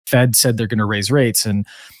Fed said they're going to raise rates. And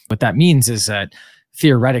what that means is that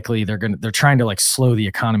theoretically they're trying to like slow the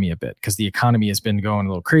economy a bit because the economy has been going a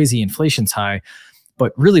little crazy. Inflation's high.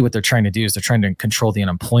 But really what they're trying to do is they're trying to control the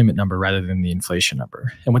unemployment number rather than the inflation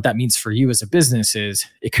number. And what that means for you as a business is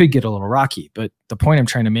it could get a little rocky. But the point I'm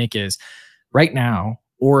trying to make is right now,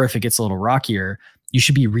 or if it gets a little rockier, you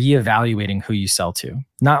should be reevaluating who you sell to.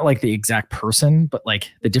 Not like the exact person, but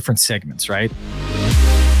like the different segments, right?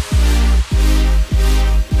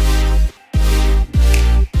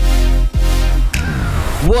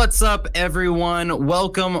 What's up, everyone?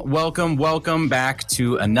 Welcome back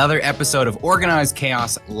to another episode of Organized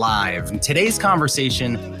Chaos Live. And today's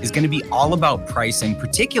conversation is going to be all about pricing,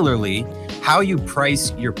 particularly how you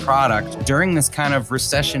price your product during this kind of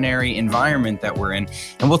recessionary environment that we're in.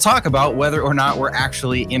 And we'll talk about whether or not we're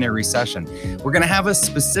actually in a recession. We're going to have a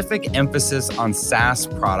specific emphasis on SaaS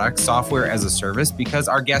products, software as a service, because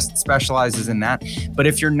our guest specializes in that. But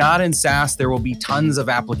if you're not in SaaS, there will be tons of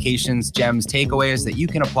applications, gems, takeaways that you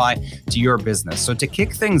can apply to your business. So to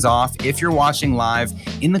kick things off, if you're watching live,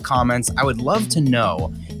 in the comments, I would love to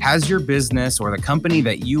know, has your business or the company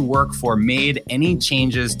that you work for made any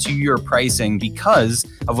changes to your pricing because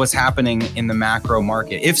of what's happening in the macro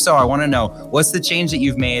market? If so, I want to know, what's the change that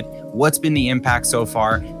you've made? What's been the impact so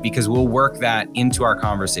far? Because we'll work that into our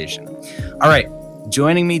conversation. All right,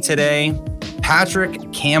 joining me today,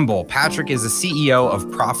 Patrick Campbell. Patrick is the CEO of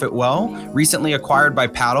Profitwell, recently acquired by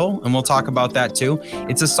Paddle, and we'll talk about that too.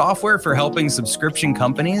 It's a software for helping subscription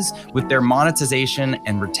companies with their monetization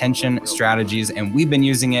and retention strategies, and we've been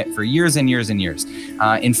using it for years and years and years.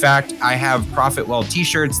 In fact, I have Profitwell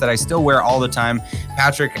t-shirts that I still wear all the time.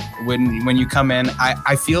 Patrick, when you come in,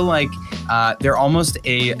 I feel like they're almost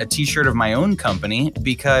a t-shirt of my own company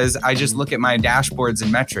because I just look at my dashboards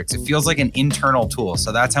and metrics. It feels like an internal tool.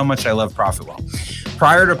 So that's how much I love Profitwell.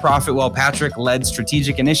 Prior to Profitwell, Patrick led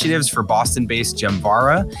strategic initiatives for Boston-based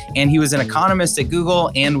Gemvara, and he was an economist at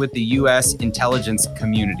Google and with the U.S. intelligence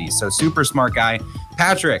community. So super smart guy.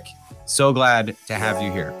 Patrick, so glad to have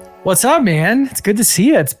you here. What's up, man? It's good to see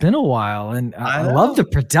you. It's been a while, and I love the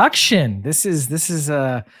production. This is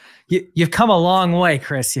you've come a long way,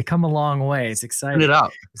 Chris. You've come a long way. It's exciting.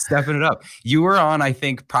 Stepping it up. You were on, I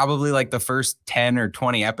think, probably like the first 10 or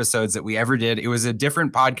 20 episodes that we ever did. It was a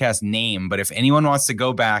different podcast name, but if anyone wants to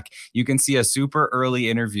go back, you can see a super early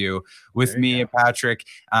interview with me and Patrick.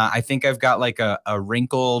 I think I've got like a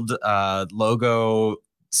wrinkled logo,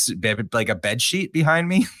 like a bed sheet behind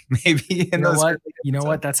me, maybe. You know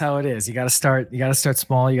what? That's how it is. You got to start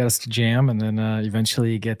small. You got to jam, and then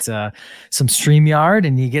eventually you get some StreamYard,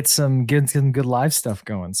 and you get some good live stuff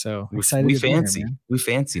going. So excited. We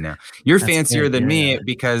fancy now. You're fancier than me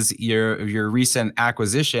because your recent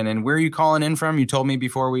acquisition. And where are you calling in from? You told me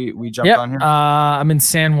before we jumped on here. I'm in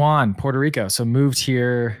San Juan, Puerto Rico. So moved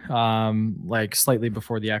here like slightly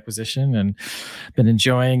before the acquisition, and been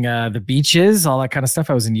enjoying the beaches, all that kind of stuff.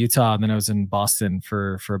 I was in Utah, and then I was in Boston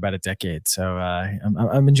for about a decade. So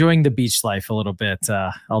I'm enjoying the beach life a little bit,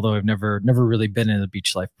 although I've never really been in the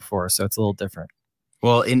beach life before. So it's a little different.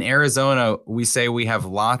 Well, in Arizona, we say we have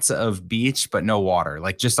lots of beach, but no water,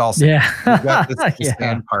 like just all sand. Yeah. We've got the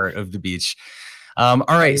sand part of the beach. All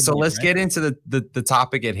right, so let's get into the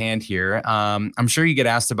topic at hand here. I'm sure you get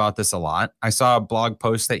asked about this a lot. I saw a blog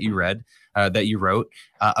post that you read, that you wrote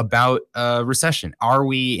about a recession. Are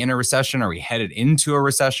we in a recession? Are we headed into a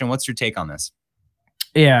recession? What's your take on this?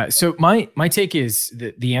 Yeah. So my take is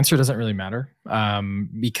that the answer doesn't really matter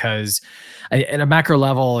because at a macro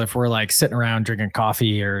level, if we're like sitting around drinking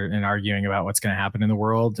coffee and arguing about what's going to happen in the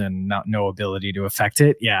world and no ability to affect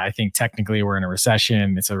it, yeah, I think technically we're in a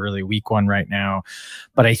recession. It's a really weak one right now.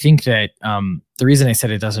 But I think that the reason I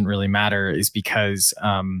said it doesn't really matter is because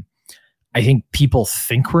I think people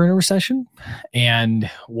think we're in a recession.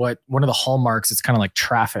 And one of the hallmarks, it's kind of like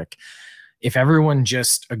traffic. If everyone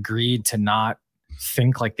just agreed to not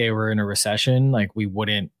think like they were in a recession, like we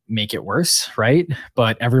wouldn't make it worse, right?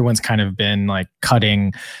 But everyone's kind of been like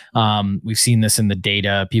cutting. We've seen this in the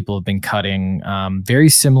data. People have been cutting very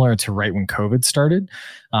similar to right when COVID started.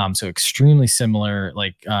 So extremely similar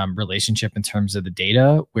relationship in terms of the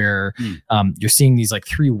data where you're seeing these like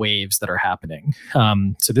three waves that are happening.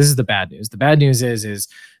 So this is the bad news. The bad news is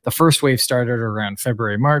the first wave started around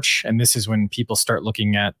February, March. And this is when people start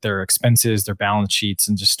looking at their expenses, their balance sheets,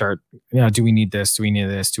 and just start, do we need this? Do we need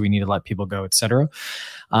this? Do we need to let people go, et cetera?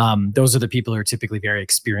 Those are the people who are typically very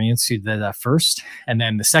experienced who did that first. And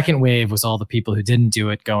then the second wave was all the people who didn't do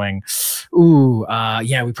it going, we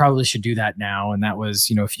probably should do that now. And that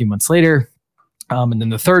was, a few months later. And then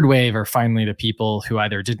the third wave are finally the people who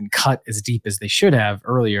either didn't cut as deep as they should have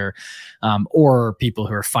earlier, or people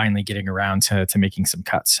who are finally getting around to making some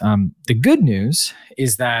cuts. The good news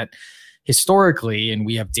is that historically, and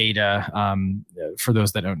we have data, for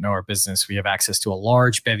those that don't know our business, we have access to a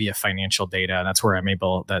large bevy of financial data. And that's where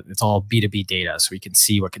that it's all B2B data. So we can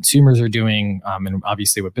see what consumers are doing, and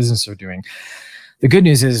obviously what businesses are doing. The good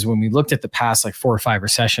news is when we looked at the past like 4 or 5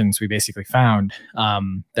 recessions, we basically found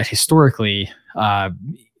that historically,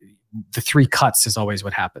 the 3 cuts is always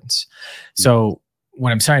what happens. So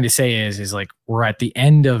what I'm trying to say is like we're at the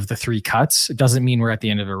end of the 3 cuts. It doesn't mean we're at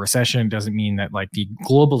the end of a recession. It doesn't mean that like the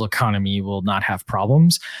global economy will not have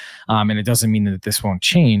problems. And it doesn't mean that this won't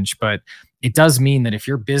change, but it does mean that if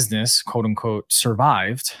your business, quote unquote,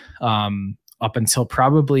 survived up until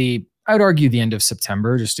probably, I would argue, the end of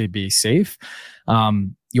September, just to be safe,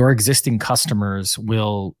 your existing customers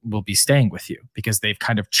will be staying with you because they've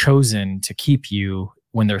kind of chosen to keep you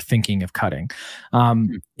when they're thinking of cutting.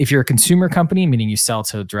 If you're a consumer company, meaning you sell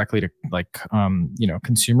directly to like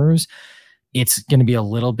consumers, it's going to be a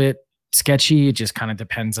little bit sketchy. It just kind of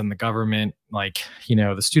depends on the government. Like,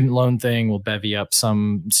 the student loan thing will bevy up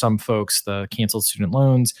some folks, the canceled student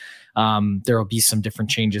loans. There will be some different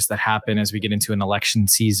changes that happen as we get into an election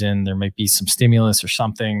season. There might be some stimulus or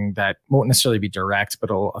something that won't necessarily be direct, but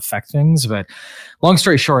it'll affect things. But long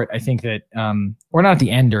story short, I think that we're not at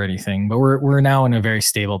the end or anything, but we're now in a very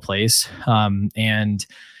stable place. And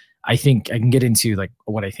I think I can get into like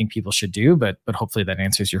what I think people should do, but hopefully that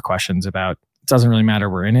answers your questions about it doesn't really matter.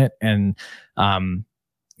 We're in it. And,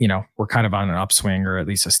 we're kind of on an upswing or at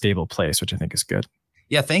least a stable place, which I think is good.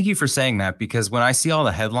 Yeah, thank you for saying that, because when I see all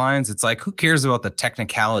the headlines, it's like, who cares about the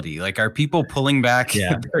technicality? Like, are people pulling back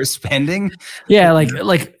their spending? Yeah, like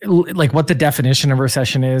what the definition of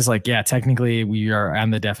recession is. Like, yeah, technically we are on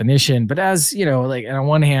the definition, but as like on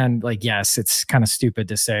one hand, like, yes, it's kind of stupid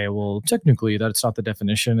to say, well, technically that's not the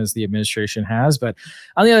definition as the administration has. But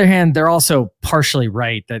on the other hand, they're also partially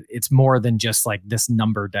right that it's more than just like this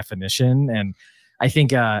number definition. And I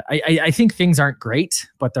think I think things aren't great,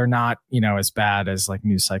 but they're not as bad as like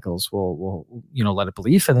news cycles will let it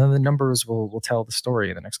believe, and then the numbers will tell the story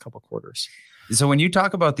in the next couple of quarters. So when you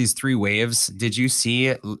talk about these 3 waves, did you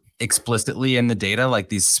see explicitly in the data like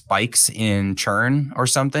these spikes in churn or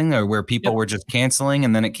something, or where people were just canceling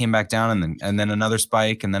and then it came back down and then another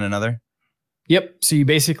spike and then another? Yep. So you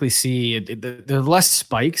basically see there are less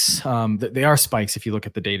spikes. They are spikes if you look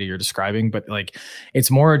at the data you're describing, but like it's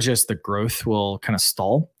more just the growth will kind of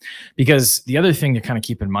stall. Because the other thing to kind of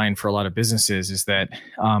keep in mind for a lot of businesses is that,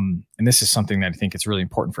 and this is something that I think it's really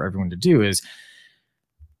important for everyone to do, is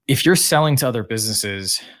if you're selling to other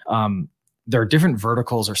businesses, there are different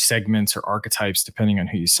verticals or segments or archetypes, depending on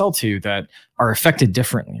who you sell to, that are affected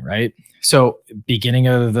differently, right? So beginning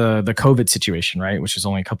of the COVID situation, right, which is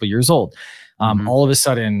only a couple of years old, all of a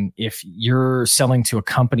sudden, if you're selling to a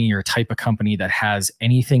company or a type of company that has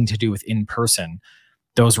anything to do with in-person,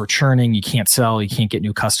 those were churning. You can't sell, you can't get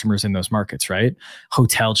new customers in those markets, right?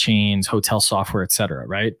 Hotel chains, hotel software, et cetera,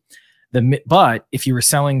 right? But if you were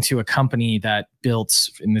selling to a company that built,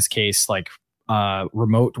 in this case, like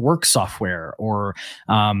remote work software or,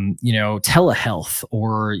 telehealth,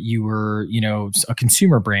 or you were, a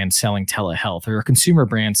consumer brand selling telehealth, or a consumer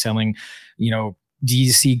brand selling,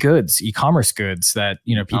 D2C goods, e-commerce goods that,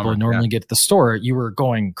 people normally get at the store, you were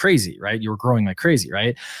going crazy, right? You were growing like crazy,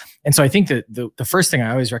 right? And so I think that the first thing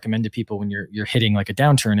I always recommend to people when you're hitting like a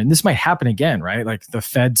downturn, and this might happen again, right? Like the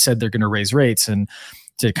Fed said they're going to raise rates, and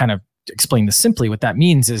to kind of explain this simply, what that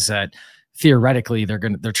means is that theoretically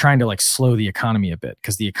they're trying to like slow the economy a bit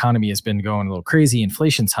because the economy has been going a little crazy,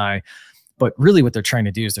 inflation's high. But really what they're trying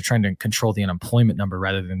to do is they're trying to control the unemployment number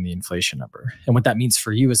rather than the inflation number. And what that means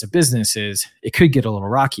for you as a business is it could get a little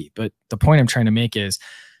rocky. But the point I'm trying to make is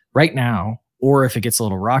right now, or if it gets a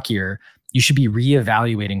little rockier, you should be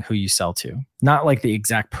reevaluating who you sell to. Not like the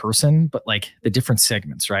exact person, but like the different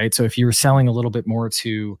segments, right? So if you were selling a little bit more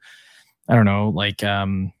to, I don't know, like,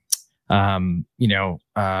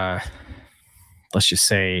 let's just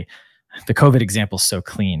say, the COVID example is so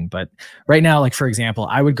clean, but right now, like for example,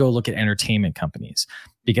 I would go look at entertainment companies,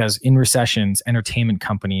 because in recessions, entertainment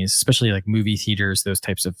companies, especially like movie theaters, those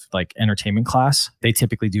types of like entertainment class, they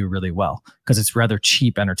typically do really well because it's rather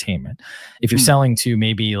cheap entertainment. If you're selling to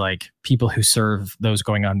maybe like people who serve those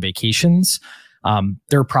going on vacations,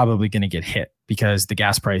 they're probably going to get hit because the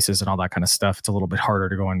gas prices and all that kind of stuff, it's a little bit harder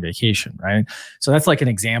to go on vacation, right? So that's like an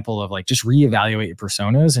example of like just reevaluate your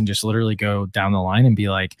personas and just literally go down the line and be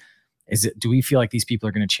like, do we feel like these people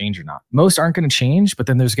are going to change or not? Most aren't going to change, but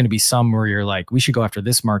then there's going to be some where you're like, we should go after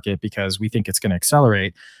this market because we think it's going to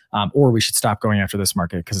accelerate, or we should stop going after this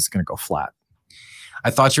market because it's going to go flat.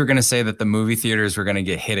 I thought you were going to say that the movie theaters were going to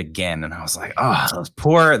get hit again. And I was like, oh,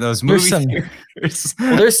 those movie theaters.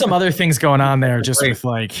 Well, there's some other things going on there just with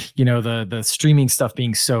like, the streaming stuff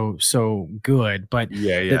being so good. But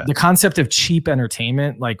the concept of cheap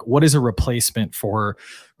entertainment, like what is a replacement for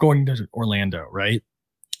going to Orlando, right?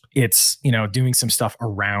 It's, doing some stuff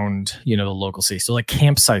around, the local city. So like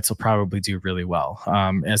campsites will probably do really well,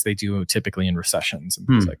 as they do typically in recessions and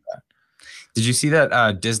things like that. Did you see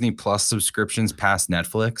that Disney Plus subscriptions past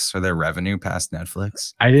Netflix, or their revenue past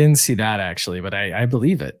Netflix? I didn't see that actually, but I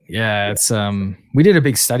believe it. Yeah, it's we did a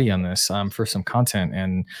big study on this for some content,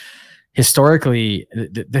 and historically,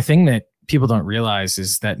 the thing that people don't realize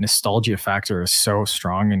is that nostalgia factor is so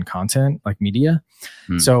strong in content like media.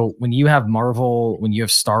 So when you have Marvel, when you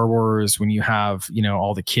have Star Wars, when you have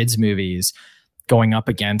all the kids movies going up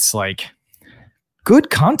against like good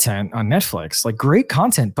content on Netflix, like great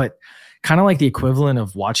content, but kind of like the equivalent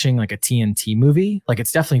of watching like a TNT movie. Like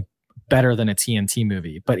it's definitely better than a TNT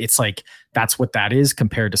movie, but it's like, that's what that is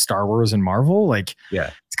compared to Star Wars and Marvel. Like,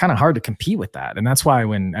 it's kind of hard to compete with that. And that's why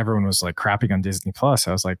when everyone was like crapping on Disney Plus,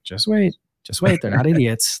 I was like, just wait. They're not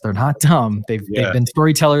idiots. They're not dumb. They've been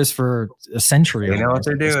storytellers for a century. They know what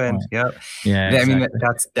they're doing. Yep. Yeah. Exactly. I mean,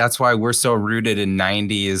 that's why we're so rooted in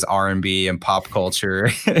 90s R&B and pop culture.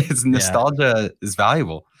 It's nostalgia is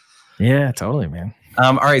valuable. Yeah, totally, man.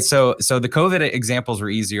 All right. So the COVID examples were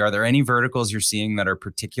easy. Are there any verticals you're seeing that are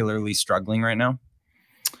particularly struggling right now?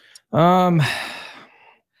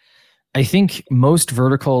 I think most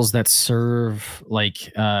verticals that serve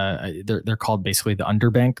like they're called basically the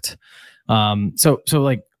underbanked. So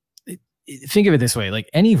like think of it this way, like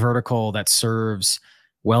any vertical that serves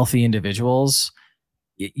wealthy individuals,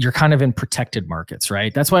 you're kind of in protected markets,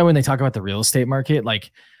 right? That's why when they talk about the real estate market,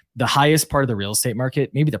 like the highest part of the real estate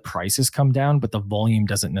market, maybe the prices come down, but the volume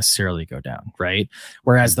doesn't necessarily go down, right?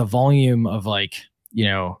 Whereas the volume of like,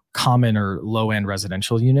 common or low end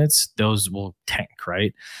residential units, those will tank,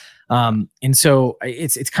 right? And so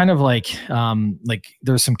it's kind of like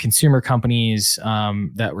there's some consumer companies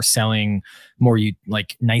that were selling more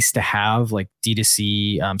like nice to have like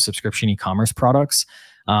D2C subscription e-commerce products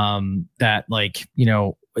that like,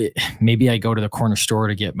 maybe I go to the corner store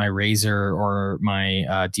to get my razor or my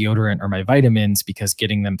deodorant or my vitamins because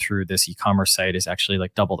getting them through this e-commerce site is actually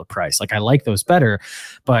like double the price. Like I like those better,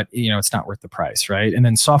 but it's not worth the price, right? And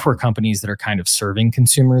then software companies that are kind of serving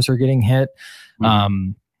consumers are getting hit.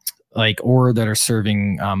 Or that are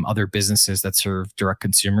serving other businesses that serve direct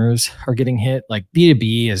consumers are getting hit. Like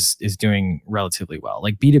B2B is doing relatively well.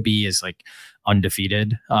 Like B2B is like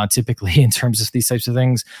undefeated typically in terms of these types of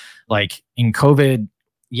things. Like in COVID,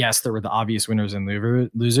 yes, there were the obvious winners and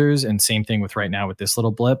losers, and same thing with right now with this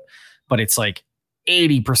little blip, but it's like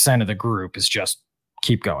 80% of the group is just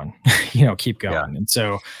keep going, keep going. Yeah. And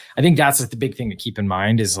so I think that's the big thing to keep in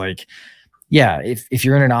mind is like, if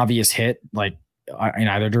you're in an obvious hit, like in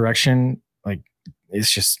either direction, like it's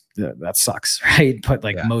just, that sucks. Right. But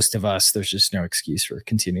like most of us, there's just no excuse for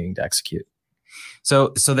continuing to execute.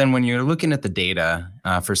 So then when you're looking at the data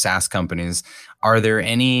for SaaS companies, are there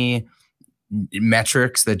any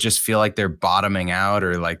metrics that just feel like they're bottoming out,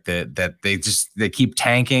 or like that they keep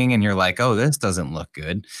tanking and you're like, oh, this doesn't look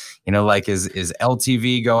good? Like is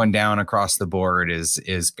LTV going down across the board?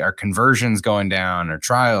 Is our conversions going down, or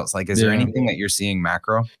trials? Like, is there anything that you're seeing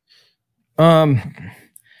macro?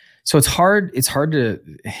 So it's hard to,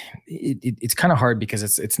 it's kind of hard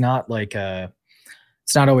because it's not like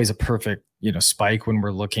it's not always a perfect, spike when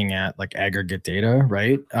we're looking at like aggregate data,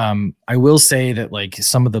 right? I will say that like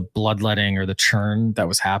some of the bloodletting or the churn that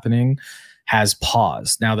was happening has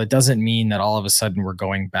paused. Now that doesn't mean that all of a sudden we're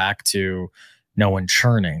going back to no one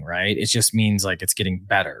churning, right? It just means like it's getting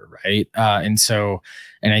better, right? And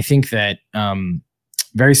I think that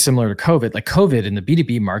very similar to COVID, like COVID in the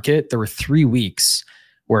B2B market, there were 3 weeks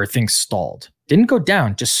where things stalled. Didn't go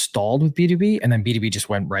down, just stalled with B2B, and then B2B just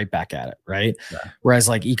went right back at it, right? Yeah. Whereas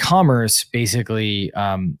like e-commerce, basically,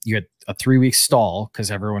 you had a 3-week stall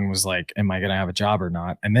because everyone was like, am I going to have a job or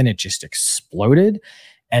not? And then it just exploded.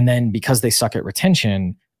 And then because they suck at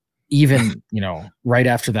retention, even, right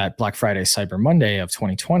after that Black Friday, Cyber Monday of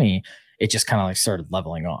 2020, it just kind of like started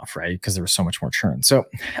leveling off, right? Because there was so much more churn. So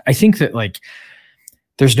I think that like,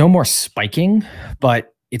 there's no more spiking,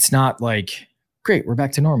 but it's not like, great, we're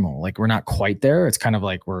back to normal. Like we're not quite there. It's kind of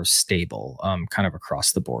like we're stable, kind of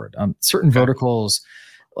across the board. Certain verticals,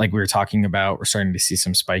 like we were talking about, we're starting to see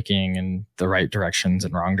some spiking in the right directions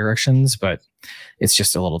and wrong directions, but it's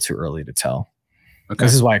just a little too early to tell. Okay.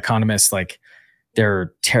 This is why economists like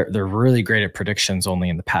they're really great at predictions only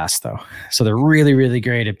in the past though. So they're really, really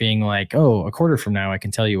great at being like, oh, a quarter from now I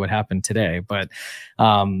can tell you what happened today. But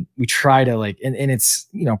we try to like, and it's,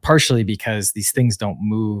 partially because these things don't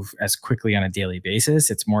move as quickly on a daily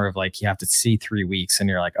basis. It's more of like you have to see 3 weeks and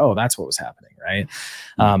you're like, oh, that's what was happening, right?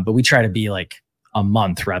 But we try to be like a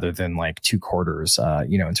month rather than like 2 quarters,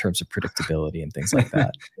 in terms of predictability and things like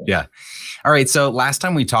that. Yeah. All right. So last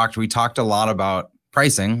time we talked a lot about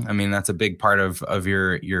pricing. I mean, that's a big part of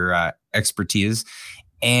your expertise.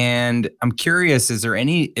 And I'm curious, is there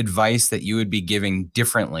any advice that you would be giving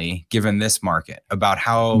differently given this market about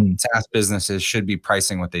how SaaS businesses should be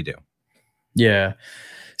pricing what they do? Yeah.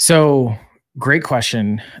 So great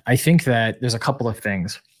question. I think that there's a couple of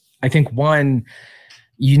things. I think one,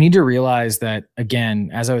 you need to realize that,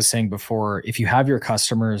 again, as I was saying before, if you have your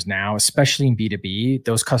customers now, especially in B2B,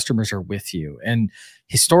 those customers are with you. And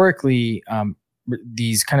historically,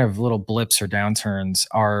 these kind of little blips or downturns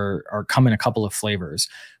are come in a couple of flavors.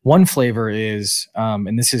 One flavor is,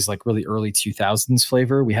 and this is like really early 2000s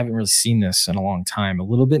flavor. We haven't really seen this in a long time, a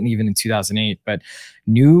little bit, and even in 2008, but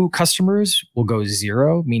new customers will go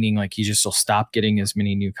zero, meaning like you just will stop getting as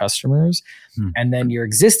many new customers. And then your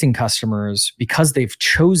existing customers, because they've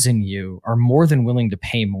chosen you, are more than willing to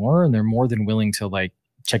pay more, and they're more than willing to like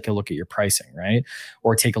take a look at your pricing, right?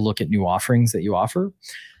 Or take a look at new offerings that you offer.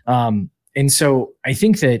 And so I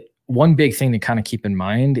think that one big thing to kind of keep in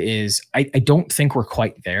mind is I don't think we're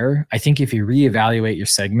quite there. I think if you reevaluate your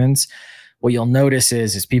segments, what you'll notice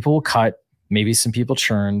is people will cut, maybe some people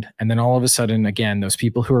churned, and then all of a sudden, again, those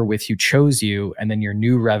people who are with you chose you, and then your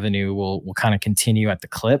new revenue will kind of continue at the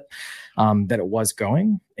clip that it was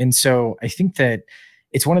going. And so I think that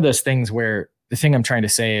it's one of those things where the thing I'm trying to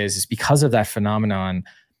say is because of that phenomenon,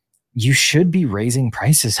 you should be raising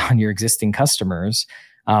prices on your existing customers.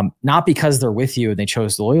 Not because they're with you and they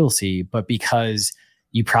chose loyalty, but because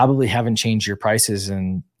you probably haven't changed your prices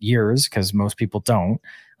in years, because most people don't.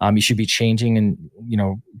 You should be changing and,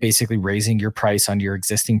 basically raising your price on your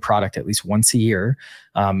existing product at least once a year,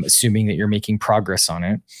 assuming that you're making progress on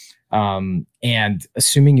it. And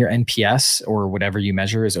assuming your NPS or whatever you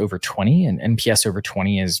measure is over 20, and NPS over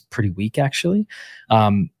 20 is pretty weak actually,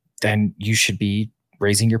 then you should be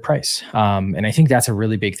raising your price. And I think that's a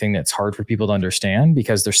really big thing that's hard for people to understand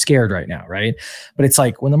because they're scared right now, right? But it's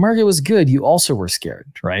like when the market was good, you also were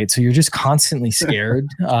scared, right? So you're just constantly scared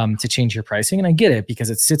to change your pricing. And I get it because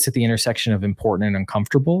it sits at the intersection of important and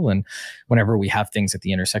uncomfortable. And whenever we have things at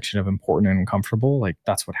the intersection of important and uncomfortable, like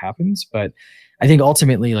that's what happens. But I think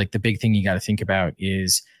ultimately, like the big thing you got to think about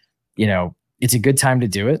is, it's a good time to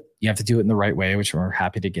do it. You have to do it in the right way, which we're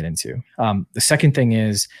happy to get into. The second thing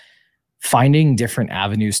is finding different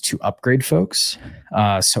avenues to upgrade folks.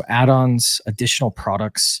 So add-ons, additional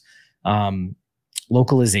products,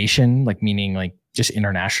 localization, like meaning like just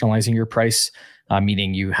internationalizing your price,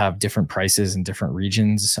 meaning you have different prices in different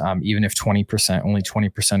regions. Even if only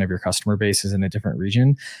 20% of your customer base is in a different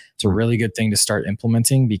region, it's a really good thing to start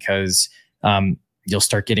implementing because you'll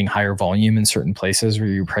start getting higher volume in certain places where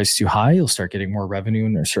you're priced too high. You'll start getting more revenue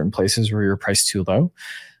in certain places where you're priced too low.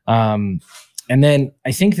 And then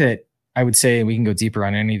I think that I would say we can go deeper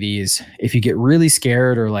on any of these. If you get really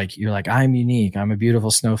scared or like you're like, I'm unique, I'm a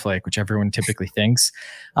beautiful snowflake, which everyone typically thinks,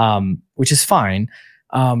 which is fine.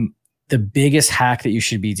 The biggest hack that you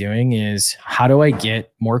should be doing is how do I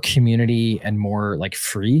get more community and more like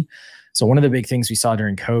free? So one of the big things we saw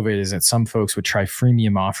during COVID is that some folks would try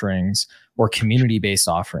freemium offerings or community-based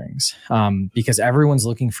offerings because everyone's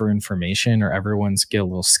looking for information or everyone's get a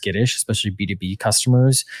little skittish, especially B2B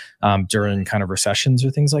customers during kind of recessions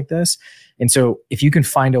or things like this. And so if you can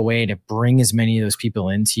find a way to bring as many of those people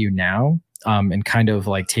into you now and kind of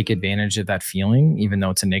like take advantage of that feeling, even though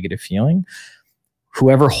it's a negative feeling,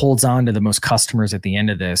 whoever holds on to the most customers at the end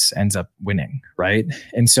of this ends up winning, right?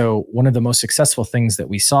 And so one of the most successful things that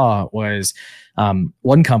we saw was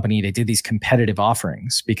one company, they did these competitive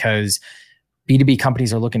offerings because B2B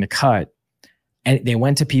companies are looking to cut. And they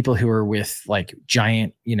went to people who were with like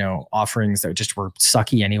giant, offerings that just were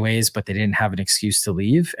sucky anyways, but they didn't have an excuse to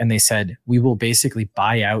leave. And they said, we will basically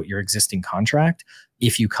buy out your existing contract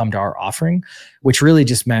if you come to our offering, which really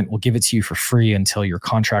just meant we'll give it to you for free until your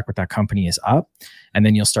contract with that company is up. And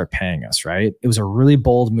then you'll start paying us, right? It was a really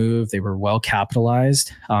bold move. They were well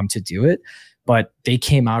capitalized to do it, but they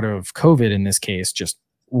came out of COVID in this case just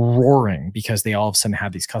roaring because they all of a sudden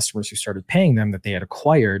had these customers who started paying them that they had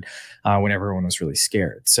acquired when everyone was really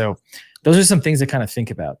scared. So those are some things to kind of think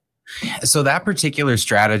about. So that particular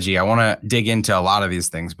strategy, I want to dig into a lot of these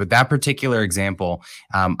things, but that particular example,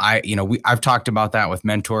 I've talked about that with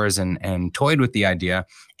mentors and toyed with the idea.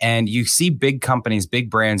 And you see big companies, big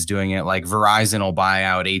brands doing it, like Verizon will buy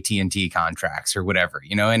out AT&T contracts or whatever,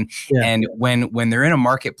 and when they're in a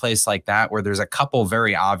marketplace like that, where there's a couple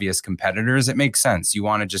very obvious competitors, it makes sense. You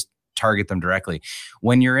want to just target them directly.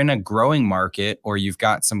 When you're in a growing market or you've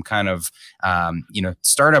got some kind of,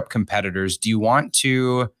 startup competitors, do you want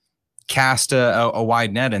to cast a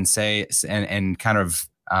wide net and say and kind of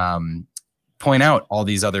point out all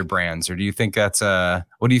these other brands, or do you think that's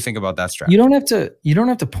what do you think about that strategy? You don't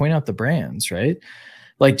have to point out the brands, right?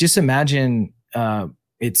 Like, just imagine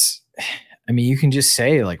you can just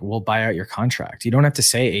say, like, we'll buy out your contract. You don't have to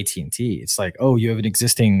say AT&T. It's like, oh, you have an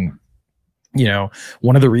existing,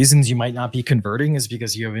 one of the reasons you might not be converting is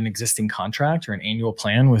because you have an existing contract or an annual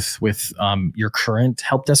plan with your current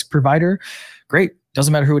help desk provider. Great.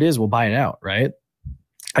 Doesn't matter who it is. We'll buy it out. Right.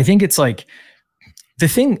 I think it's like the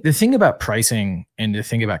thing about pricing and the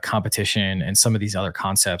thing about competition and some of these other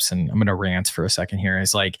concepts, and I'm going to rant for a second here,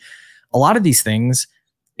 is like a lot of these things,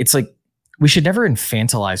 it's like, we should never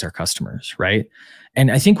infantilize our customers. Right. And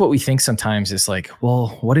I think what we think sometimes is like,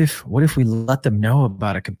 well, what if we let them know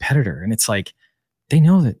about a competitor? And it's like, they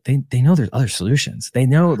know that they know there's other solutions. They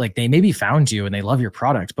know, like, they maybe found you and they love your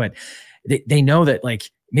product, but they know that, like,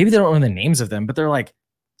 maybe they don't know the names of them, but they're like,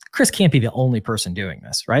 Chris can't be the only person doing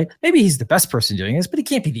this, right? Maybe he's the best person doing this, but he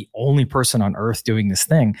can't be the only person on earth doing this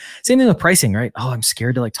thing. Same thing with pricing, right? Oh, I'm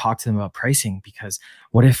scared to, like, talk to them about pricing because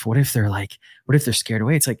what if they're scared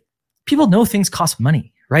away? It's like, people know things cost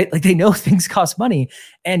money, right? Like, they know things cost money.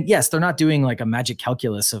 And yes, they're not doing like a magic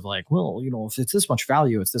calculus of like, well, if it's this much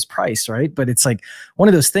value, it's this price, right? But it's like one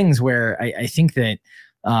of those things where I think that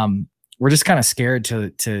we're just kind of scared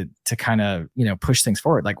to kind of, push things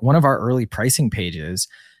forward. Like, one of our early pricing pages,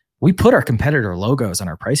 we put our competitor logos on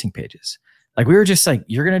our pricing pages. Like, we were just like,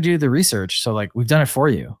 you're going to do the research. So, like, we've done it for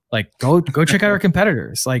you. Like, go check out our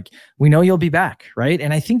competitors. Like, we know you'll be back. Right.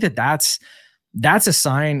 And I think that that's a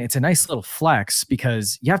sign. It's a nice little flex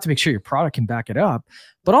because you have to make sure your product can back it up.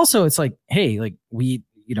 But also it's like, hey, like, we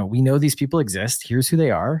know these people exist. Here's who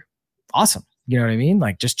they are. Awesome. You know what I mean?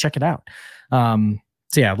 Like, just check it out.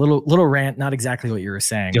 So yeah, little rant, not exactly what you were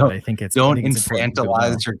saying, but I think it's don't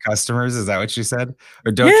infantilize your customers. Is that what you said?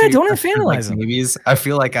 Or don't infantilize them. Babies. I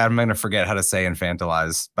feel like I'm gonna forget how to say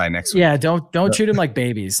infantilize by next week. Yeah, don't treat them like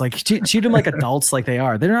babies. Like, treat them like adults, like they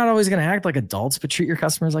are. They're not always gonna act like adults, but treat your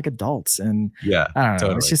customers like adults. And yeah, I don't know.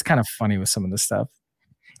 Totally. It's just kind of funny with some of this stuff.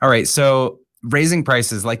 All right, so raising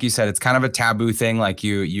prices, like you said, it's kind of a taboo thing. Like,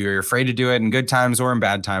 you're afraid to do it in good times or in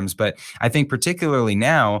bad times. But I think particularly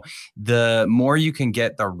now, the more you can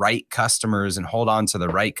get the right customers and hold on to the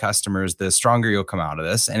right customers, the stronger you'll come out of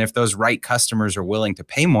this. And if those right customers are willing to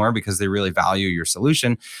pay more because they really value your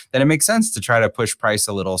solution, then it makes sense to try to push price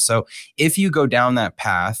a little. So if you go down that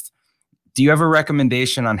path, do you have a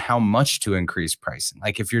recommendation on how much to increase pricing?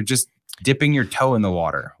 Like, if you're just dipping your toe in the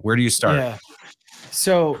water, where do you start? Yeah.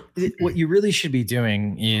 So what you really should be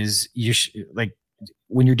doing is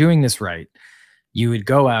when you're doing this right, you would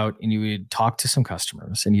go out and you would talk to some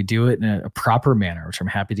customers and you do it in a proper manner, which I'm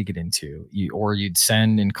happy to get into. Or you'd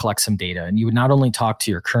send and collect some data, and you would not only talk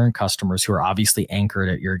to your current customers who are obviously anchored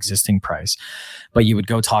at your existing price, but you would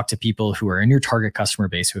go talk to people who are in your target customer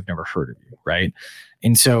base who have never heard of you, right?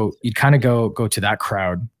 And so you'd kind of go to that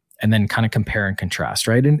crowd and then kind of compare and contrast,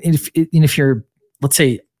 right? And if you're, let's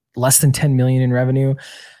say, less than 10 million in revenue,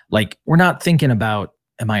 like, we're not thinking about,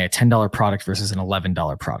 am I a $10 product versus an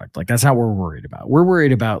 $11 product? Like, that's not what we're worried about. We're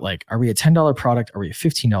worried about, like, are we a $10 product? Are we a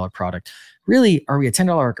 $15 product? Really, are we a $10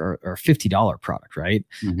 or a $50 product, right?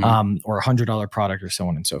 Mm-hmm. Or a $100 product, or so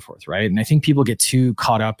on and so forth, right? And I think people get too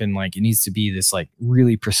caught up in, like, it needs to be this, like,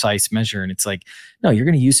 really precise measure. And it's like, no, you're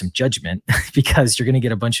going to use some judgment because you're going to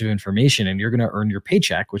get a bunch of information and you're going to earn your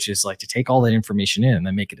paycheck, which is like to take all that information in and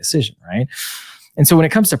then make a decision, right? And so when it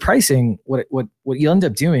comes to pricing, what you end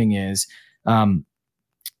up doing is, I'll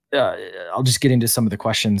just get into some of the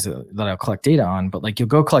questions that I'll collect data on, but, like, you'll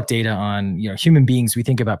go collect data on, human beings. We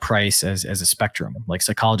think about price as a spectrum. Like,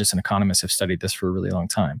 psychologists and economists have studied this for a really long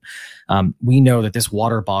time. We know that this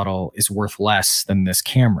water bottle is worth less than this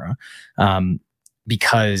camera.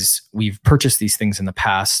 Because we've purchased these things in the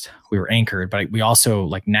past, we were anchored, but we also,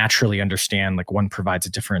 like, naturally understand, like, one provides a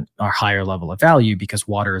different or higher level of value because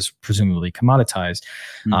water is presumably commoditized,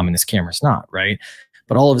 and this camera's not, right?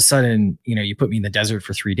 But all of a sudden, you put me in the desert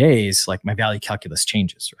for 3 days, like, my value calculus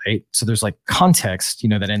changes, right? So there's, like, context,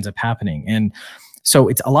 that ends up happening. And So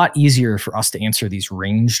it's a lot easier for us to answer these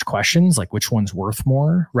ranged questions, like which one's worth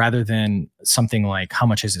more, rather than something like how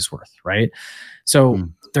much is this worth, right? So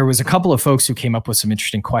there was a couple of folks who came up with some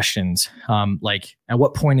interesting questions, like at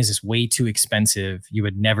what point is this way too expensive? You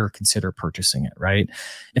would never consider purchasing it, right?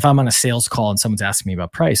 If I'm on a sales call and someone's asking me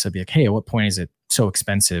about price, I'd be like, hey, at what point is it so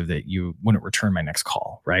expensive that you wouldn't return my next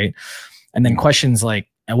call, right? And then questions like,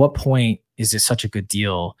 at what point is this such a good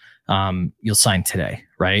deal? You'll sign today,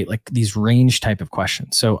 right? Like these range type of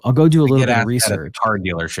questions. So I'll go do a little bit of research. At a car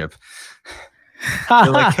dealership.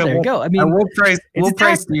 Like, there you go. I mean, what price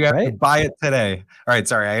do you have to buy it today? All right,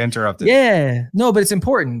 sorry, I interrupted. Yeah, no, but it's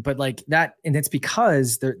important. But like that, and it's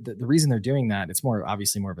because the reason they're doing that, it's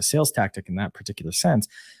obviously more of a sales tactic in that particular sense.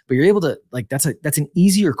 But you're able to like that's an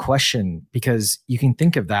easier question because you can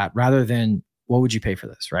think of that rather than what would you pay for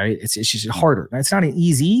this, right? It's just harder. It's not an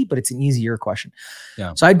easy, but it's an easier question.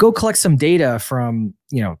 Yeah. So I'd go collect some data from,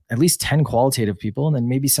 at least 10 qualitative people and then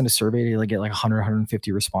maybe send a survey to get like 100,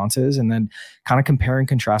 150 responses and then kind of compare and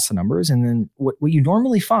contrast the numbers. And then what you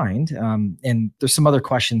normally find, and there's some other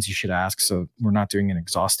questions you should ask. So we're not doing an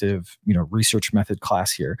exhaustive, research method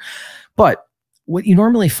class here, but what you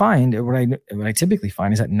normally find, what I typically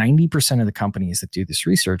find is that 90% of the companies that do this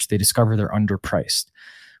research, they discover they're underpriced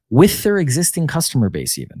with their existing customer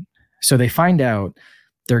base even. So they find out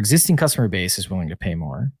their existing customer base is willing to pay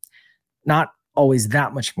more, not always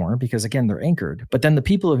that much more because again, they're anchored, but then the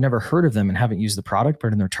people who have never heard of them and haven't used the product,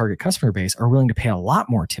 but in their target customer base are willing to pay a lot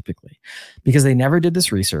more typically because they never did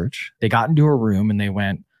this research. They got into a room and they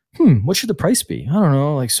went, what should the price be? I don't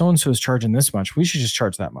know, like so-and-so is charging this much. We should just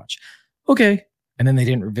charge that much. Okay. And then they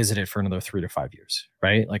didn't revisit it for another 3 to 5 years,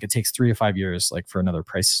 right? Like it takes 3 to 5 years, like for another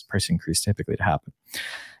price increase typically to happen.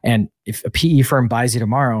 And if a PE firm buys you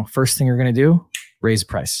tomorrow, first thing you're going to do, raise the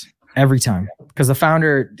price every time because the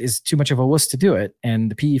founder is too much of a wuss to do it.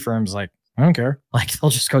 And the PE firm's like, I don't care. Like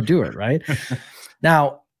they'll just go do it, right?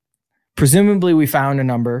 Now, presumably we found a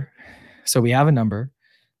number. So we have a number.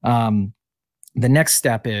 The next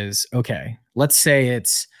step is, okay, let's say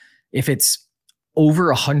if it's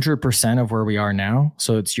over 100% of where we are now.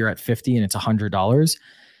 So you're at 50 and it's $100.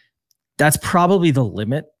 That's probably the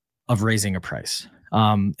limit of raising a price.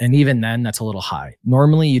 And even then that's a little high.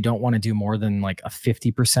 Normally you don't want to do more than like a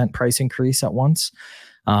 50% price increase at once,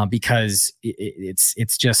 because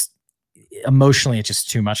it's just emotionally, it's just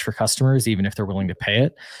too much for customers, even if they're willing to pay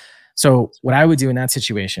it. So what I would do in that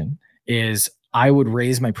situation is I would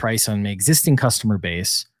raise my price on my existing customer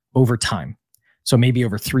base over time. So maybe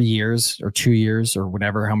over 3 years or 2 years or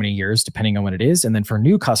whatever, how many years, depending on what it is. And then for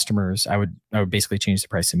new customers, I would basically change the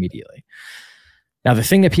price immediately. Now, the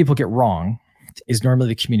thing that people get wrong is normally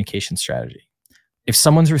the communication strategy. If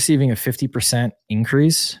someone's receiving a 50%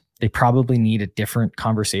 increase, they probably need a different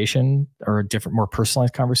conversation or a different, more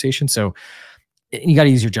personalized conversation. So you got to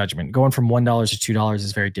use your judgment. Going from $1 to $2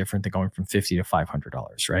 is very different than going from $50 to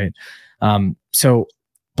 $500, right?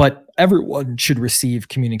 But everyone should receive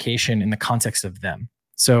communication in the context of them.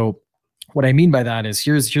 So what I mean by that is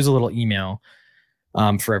here's a little email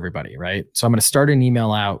for everybody, right? So I'm going to start an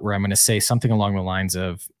email out where I'm going to say something along the lines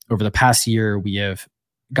of, over the past year, we have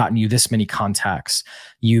gotten you this many contacts.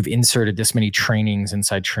 You've inserted this many trainings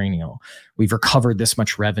inside Trainio. We've recovered this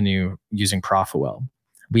much revenue using Profitwell.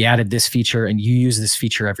 We added this feature and you use this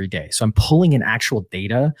feature every day. So I'm pulling in actual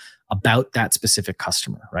data about that specific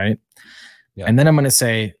customer, right? Yeah. And then I'm going to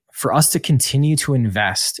say, for us to continue to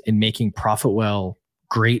invest in making Profitwell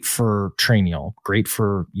great for Trainio, great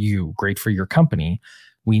for you, great for your company,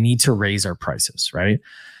 we need to raise our prices, right?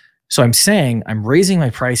 So I'm saying I'm raising my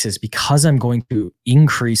prices because I'm going to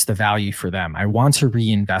increase the value for them. I want to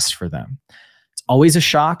reinvest for them. It's always a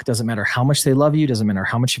shock. Doesn't matter how much they love you. Doesn't matter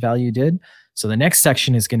how much value you did. So the next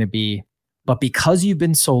section is going to be, but because you've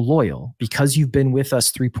been so loyal, because you've been with us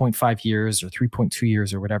 3.5 years or 3.2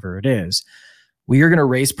 years or whatever it is, we are going to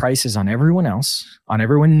raise prices on everyone else, on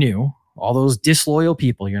everyone new, all those disloyal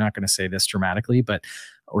people. You're not going to say this dramatically, but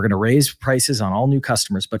we're going to raise prices on all new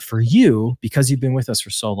customers. But for you, because you've been with us for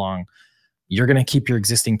so long, you're going to keep your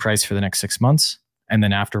existing price for the next 6 months. And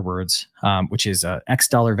then afterwards, which is X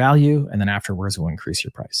dollar value. And then afterwards, we'll increase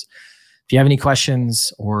your price. If you have any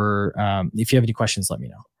questions let me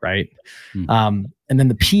know, right? And then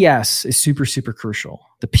the PS is super, super crucial.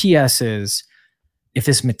 The PS is, if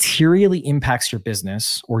this materially impacts your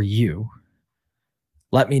business or you,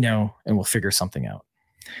 let me know and we'll figure something out.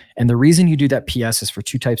 And the reason you do that PS is for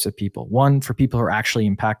two types of people. One, for people who are actually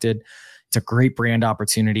impacted. It's a great brand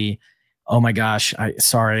opportunity. Oh my gosh,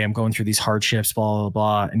 I'm going through these hardships, blah, blah,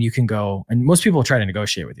 blah. And you can go, and most people will try to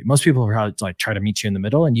negotiate with you. Most people will like try to meet you in the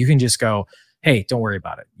middle, and you can just go, hey, don't worry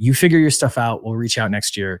about it. You figure your stuff out. We'll reach out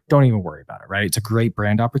next year. Don't even worry about it, right? It's a great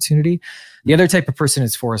brand opportunity. The other type of person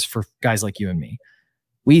is for guys like you and me.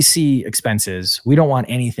 We see expenses. We don't want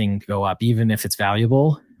anything to go up, even if it's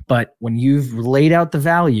valuable. But when you've laid out the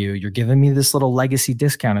value, you're giving me this little legacy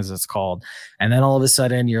discount, as it's called. And then all of a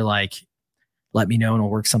sudden you're like, let me know and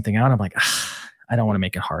we'll work something out. I'm like, I don't want to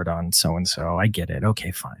make it hard on so-and-so. I get it.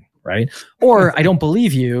 Okay, fine. Right. Or I don't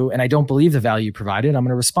believe you and I don't believe the value you provided. I'm going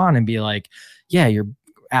to respond and be like, yeah, your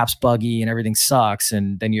app's buggy and everything sucks.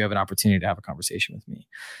 And then you have an opportunity to have a conversation with me.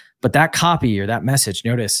 But that copy or that message,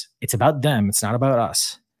 notice it's about them. It's not about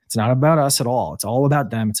us. It's not about us at all. It's all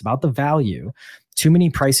about them. It's about the value. Too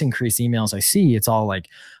many price increase emails I see, it's all like,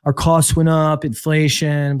 our costs went up,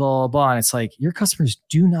 inflation, blah, blah, blah. And it's like, your customers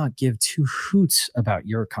do not give two hoots about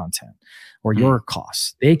your content or your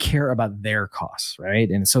costs. They care about their costs, right?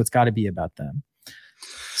 And so it's got to be about them.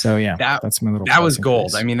 So yeah, that's my little. That was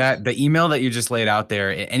gold. I mean, the email that you just laid out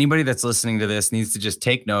there, anybody that's listening to this needs to just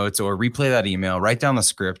take notes or replay that email, write down the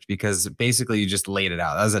script, because basically you just laid it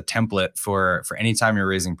out. That was a template for any time you're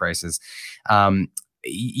raising prices.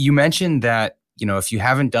 You mentioned that, if you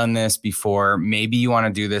haven't done this before, maybe you want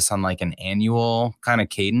to do this on like an annual kind of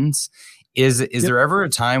cadence. Is there ever a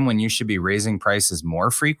time when you should be raising prices more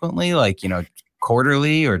frequently, like,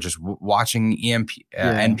 quarterly, or just watching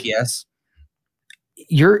NPS?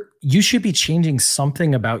 You should be changing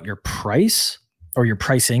something about your price or your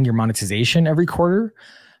pricing, your monetization every quarter,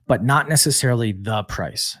 but not necessarily the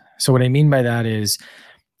price. So what I mean by that is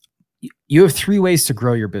you have 3 ways to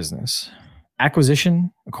grow your business: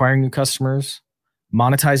 acquisition, acquiring new customers,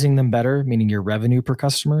 monetizing them better, meaning your revenue per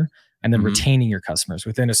customer, and then retaining your customers.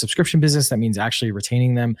 Within a subscription business, that means actually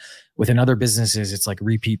retaining them. Within other businesses, it's like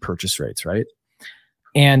repeat purchase rates, right?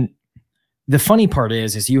 And the funny part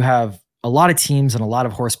is you have a lot of teams and a lot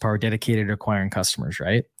of horsepower dedicated to acquiring customers,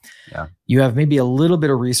 right? Yeah. You have maybe a little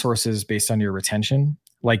bit of resources based on your retention.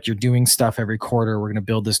 Like you're doing stuff every quarter. We're going to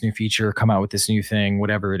build this new feature, come out with this new thing,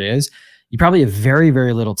 whatever it is. You probably have very,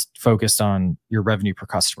 very little focused on your revenue per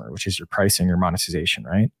customer, which is your pricing, your monetization,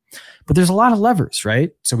 right? But there's a lot of levers,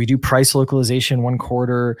 right? So we do price localization one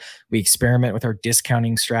quarter. We experiment with our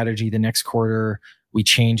discounting strategy the next quarter. We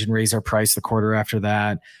change and raise our price the quarter after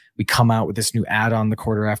that. We come out with this new add-on the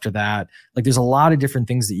quarter after that. Like there's a lot of different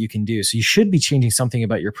things that you can do. So you should be changing something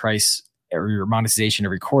about your price or your monetization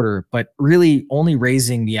every quarter, but really only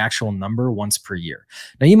raising the actual number once per year.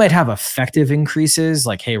 Now you might have effective increases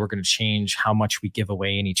like, hey, we're going to change how much we give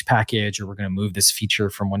away in each package, or we're going to move this feature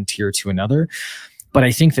from one tier to another. But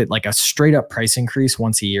I think that like a straight up price increase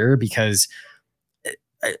once a year, because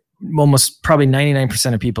almost probably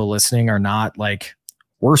 99% of people listening are not like,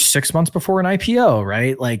 we're 6 months before an IPO,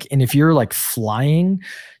 right? Like, and if you're like flying,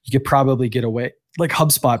 you could probably get away. Like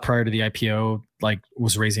HubSpot prior to the IPO, like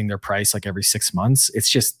was raising their price like every 6 months. It's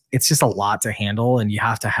just a lot to handle, and you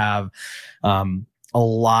have to have a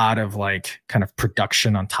lot of like kind of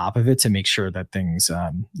production on top of it to make sure that things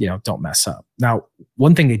don't mess up. Now,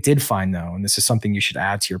 one thing they did find though, and this is something you should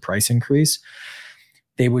add to your price increase,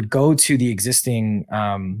 they would go to the existing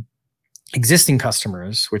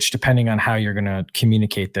customers, which depending on how you're going to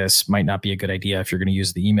communicate this might not be a good idea if you're going to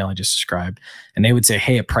use the email I just described. And they would say,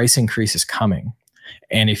 hey, a price increase is coming.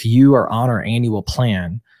 And if you are on our annual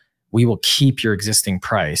plan, we will keep your existing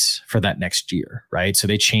price for that next year, right? So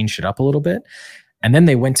they changed it up a little bit. And then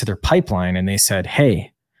they went to their pipeline and they said,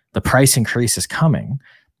 hey, the price increase is coming.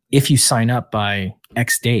 If you sign up by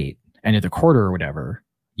X date, end of the quarter or whatever,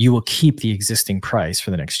 you will keep the existing price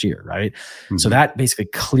for the next year, right? Mm-hmm. So that basically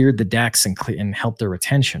cleared the decks and helped their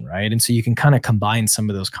retention, right? And so you can kind of combine some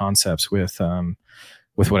of those concepts with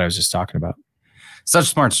what I was just talking about. Such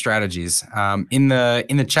smart strategies. In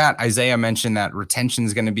the chat, Isaiah mentioned that retention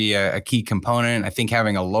is going to be a key component. I think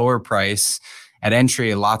having a lower price at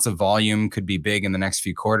entry, lots of volume could be big in the next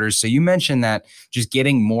few quarters. So you mentioned that just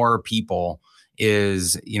getting more people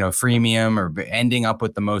is, freemium or ending up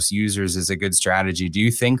with the most users is a good strategy. Do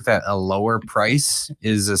you think that a lower price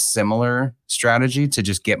is a similar strategy to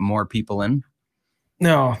just get more people in?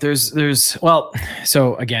 No,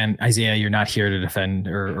 so again, Isaiah, you're not here to defend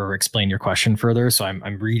or explain your question further. So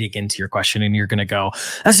I'm reading into your question and you're going to go,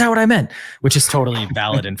 that's not what I meant, which is totally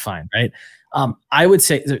valid and fine, right? I would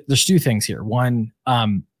say there's 2 things here. One,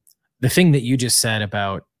 the thing that you just said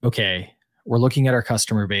about, okay, we're looking at our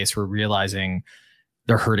customer base, we're realizing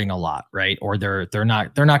they're hurting a lot, right? Or they're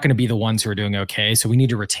not going to be the ones who are doing okay. So we need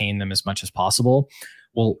to retain them as much as possible.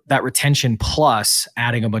 Well, that retention plus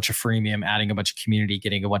adding a bunch of freemium, adding a bunch of community,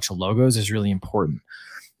 getting a bunch of logos is really important.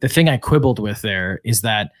 The thing I quibbled with there is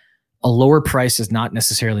that a lower price does not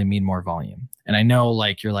necessarily mean more volume. And I know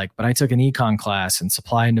like you're like, but I took an econ class and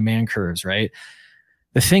supply and demand curves, right?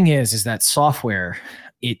 The thing is that software,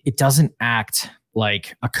 it doesn't act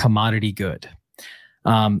like a commodity good.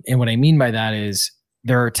 And what I mean by that is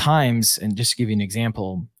there are times, and just to give you an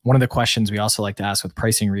example, one of the questions we also like to ask with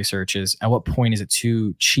pricing research is, at what point is it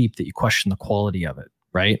too cheap that you question the quality of it,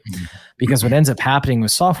 right? Mm-hmm. Because what ends up happening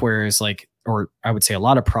with software is like, or I would say a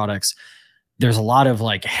lot of products, there's a lot of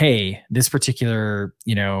like, hey, this particular,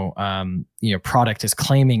 product is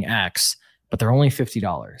claiming X, but they're only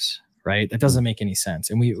 $50, right? That doesn't make any sense.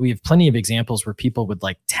 And we have plenty of examples where people would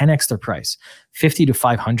like 10x their price, 50 to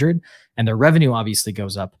 500, and their revenue obviously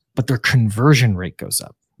goes up, but their conversion rate goes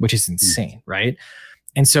up, which is insane, right?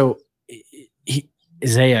 And so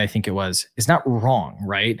Isaiah, I think it was, is not wrong,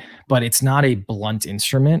 right? But it's not a blunt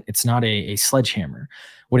instrument. It's not a sledgehammer.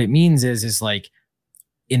 What it means is like,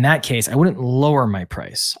 in that case, I wouldn't lower my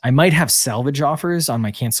price. I might have salvage offers on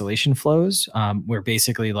my cancellation flows, where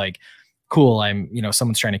basically like, cool,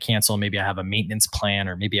 someone's trying to cancel. Maybe I have a maintenance plan,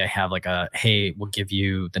 or maybe I have like hey, we'll give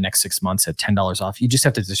you the next 6 months at $10 off. You just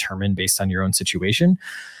have to determine based on your own situation.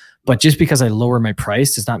 But just because I lower my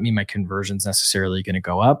price does not mean my conversion's necessarily going to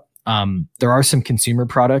go up. There are some consumer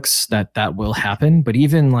products that will happen, but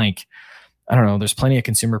even like, I don't know, there's plenty of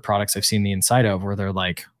consumer products I've seen the inside of where they're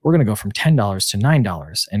like, we're going to go from $10 to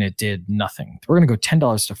 $9, and it did nothing. We're going to go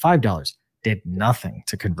 $10 to $5, did nothing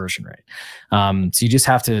to conversion rate. So you just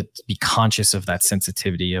have to be conscious of that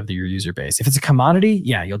sensitivity of your user base. If it's a commodity,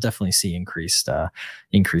 yeah, you'll definitely see increased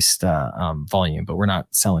volume, but we're not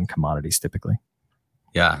selling commodities typically.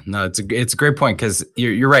 Yeah, no, it's a great point, because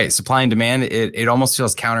you're right. Supply and demand, it almost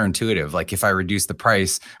feels counterintuitive. Like if I reduce the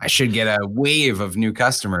price, I should get a wave of new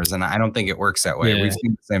customers, and I don't think it works that way. Yeah. We've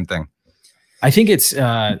seen the same thing. I think it's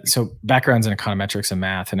so backgrounds in econometrics and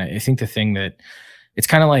math, and I think the thing that it's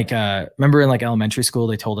kind of like remember in like elementary school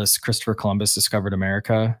they told us Christopher Columbus discovered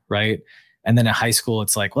America, right? And then at high school,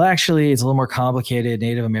 it's like, well, actually, it's a little more complicated.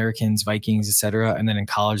 Native Americans, Vikings, etc. And then in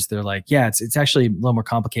college, they're like, yeah, it's actually a little more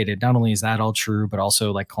complicated. Not only is that all true, but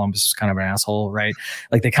also like Columbus is kind of an asshole, right?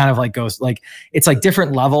 Like they kind of like goes like, it's like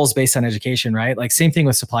different levels based on education, right? Like same thing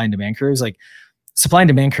with supply and demand curves. Like supply and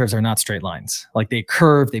demand curves are not straight lines. Like they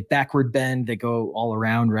curve, they backward bend, they go all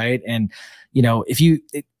around, right? And if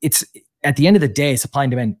it's at the end of the day, supply and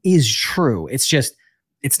demand is true. It's just,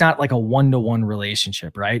 it's not like a one-to-one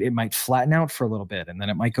relationship, right? It might flatten out for a little bit, and then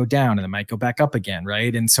it might go down, and it might go back up again,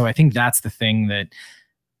 right? And so I think that's the thing, that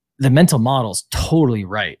the mental model is totally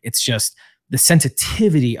right. It's just the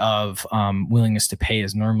sensitivity of willingness to pay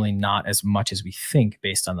is normally not as much as we think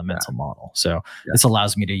based on the mental model. So this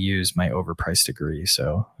allows me to use my overpriced degree.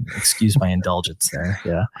 So excuse my indulgence there.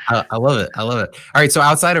 Yeah. I love it. I love it. All right. So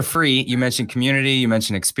outside of free, you mentioned community, you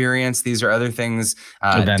mentioned experience. These are other things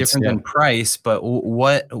different than price, but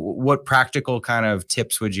what practical kind of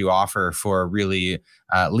tips would you offer for really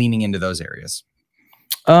leaning into those areas?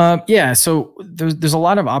 So there's a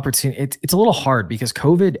lot of opportunity. It's a little hard because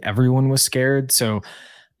COVID, everyone was scared. So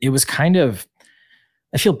it was kind of,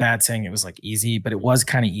 I feel bad saying it was like easy, but it was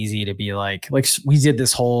kind of easy to be like we did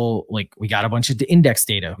this whole, like we got a bunch of index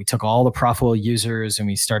data. We took all the profitable users and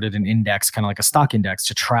we started an index, kind of like a stock index,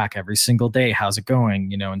 to track every single day. How's it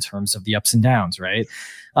going, in terms of the ups and downs. Right.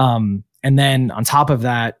 And then on top of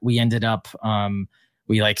that, we ended up,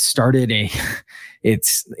 we like started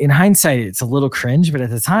it's in hindsight, it's a little cringe, but at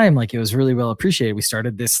the time, like it was really well appreciated. We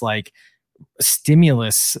started this like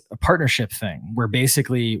stimulus partnership thing where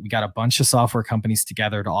basically we got a bunch of software companies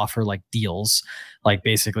together to offer like deals, like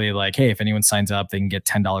basically like, hey, if anyone signs up, they can get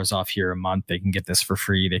 $10 off here a month. They can get this for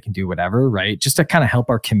free. They can do whatever, right? Just to kind of help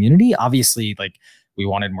our community. Obviously, like we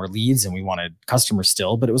wanted more leads and we wanted customers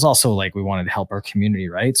still, but it was also like we wanted to help our community,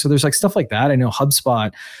 right? So there's like stuff like that. I know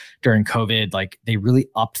HubSpot during COVID, like they really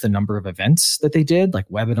upped the number of events that they did, like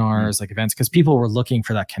webinars, like events, because people were looking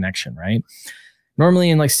for that connection, right? Normally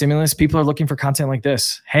in like stimulus, people are looking for content like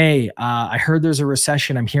this. Hey, I heard there's a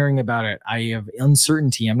recession. I'm hearing about it. I have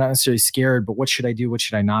uncertainty. I'm not necessarily scared, but what should I do? What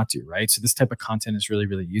should I not do? Right? So this type of content is really,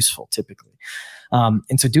 really useful typically.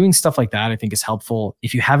 And so doing stuff like that, I think is helpful.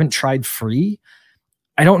 If you haven't tried free,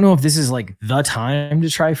 I don't know if this is like the time to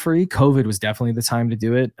try free. COVID was definitely the time to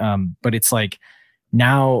do it. But it's like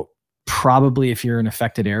now, probably if you're in an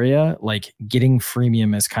affected area, like getting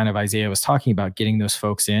freemium, as kind of Isaiah was talking about, getting those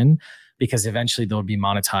folks in, because eventually they'll be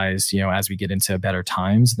monetized, as we get into better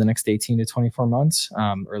times the next 18 to 24 months,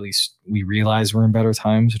 or at least we realize we're in better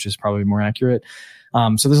times, which is probably more accurate.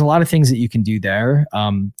 So there's a lot of things that you can do there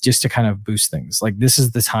just to kind of boost things. Like this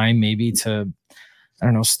is the time maybe to, I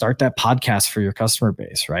don't know, start that podcast for your customer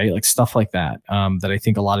base, right? Like stuff like that, that I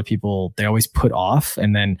think a lot of people, they always put off.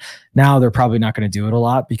 And then now they're probably not going to do it a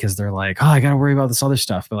lot because they're like, oh, I got to worry about this other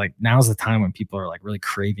stuff. But like now's the time when people are like really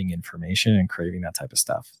craving information and craving that type of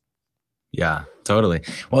stuff. Yeah, totally.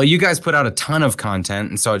 Well, you guys put out a ton of content.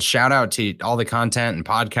 And so shout out to all the content and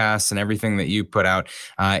podcasts and everything that you put out.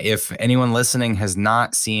 If anyone listening has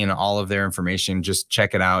not seen all of their information, just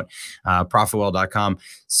check it out, profitwell.com.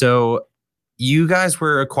 So you guys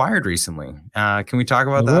were acquired recently. Can we talk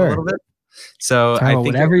about that a little bit? So I think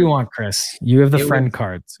whatever you want, Chris. You have the friend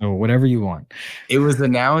card, so whatever you want. It was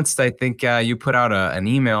announced. I think you put out an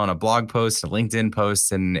email and a blog post, a LinkedIn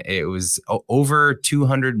post, and it was over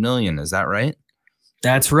 200 million. Is that right?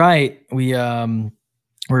 That's right. We're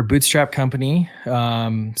a bootstrap company,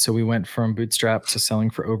 so we went from bootstrap to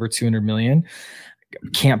selling for over 200 million.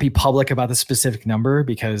 Can't be public about the specific number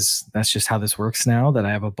because that's just how this works now, that I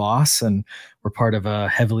have a boss and we're part of a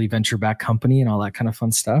heavily venture-backed company and all that kind of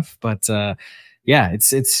fun stuff. But yeah,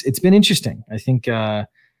 it's been interesting. I think it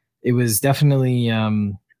was definitely a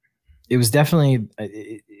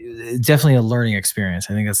learning experience.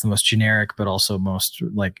 I think that's the most generic but also most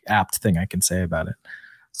like apt thing I can say about it.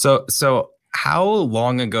 So how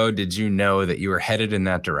long ago did you know that you were headed in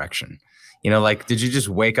that direction? You know, like, did you just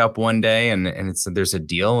wake up one day and there's a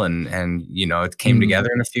deal and you know, it came together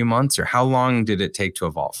in a few months, or how long did it take to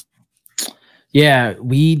evolve? Yeah,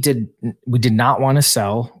 we did not want to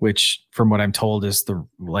sell, which from what I'm told is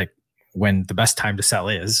when the best time to sell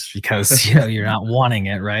is, because, you know, you're not wanting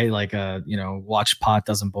it, right? Like, you know, watch pot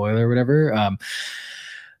doesn't boil or whatever.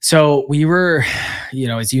 So we were, you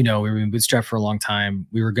know, as you know, we were in bootstrap for a long time.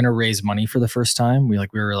 We were going to raise money for the first time. We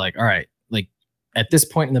were like, all right, like, at this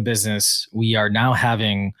point in the business, we are now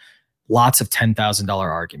having lots of $10,000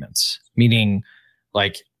 arguments, meaning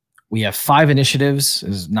like we have 5 initiatives,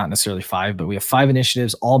 is not necessarily 5, but we have 5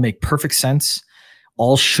 initiatives, all make perfect sense.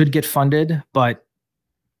 All should get funded, but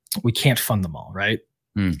we can't fund them all, right?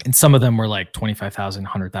 And some of them were like 25,000,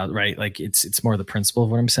 100,000, right? Like it's more the principle of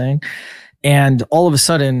what I'm saying. And all of a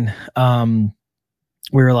sudden,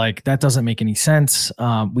 we were like, that doesn't make any sense.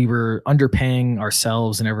 We were underpaying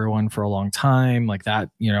ourselves and everyone for a long time. Like that,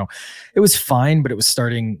 you know, it was fine, but it was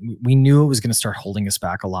starting, we knew it was going to start holding us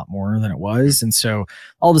back a lot more than it was. And so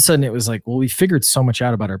all of a sudden it was like, well, we figured so much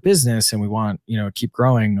out about our business and we want, you know, keep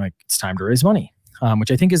growing. Like it's time to raise money.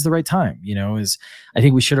 Which I think is the right time, you know, I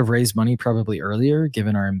think we should have raised money probably earlier,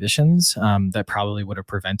 given our ambitions. That probably would have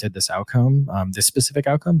prevented this outcome, this specific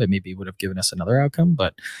outcome, but maybe would have given us another outcome.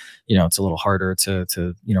 But, you know, it's a little harder to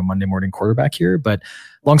you know, Monday morning quarterback here. But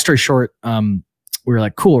long story short, we were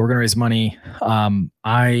like, cool, we're going to raise money.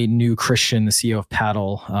 I knew Christian, the CEO of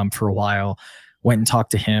Paddle, for a while, went and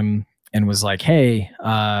talked to him and was like, hey,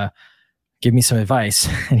 give me some advice.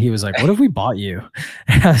 And he was like, what if we bought you?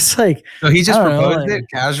 And I was like, so he just proposed it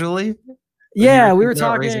casually? Yeah, we were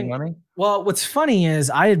talking. Raising money? Well, what's funny is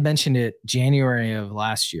I had mentioned it January of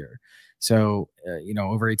last year. So, you know,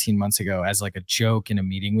 over 18 months ago as like a joke in a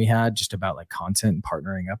meeting we had just about like content and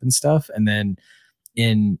partnering up and stuff. And then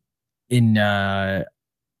in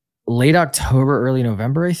late October, early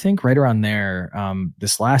November, I think, right around there,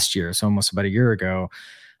 this last year, so almost about a year ago,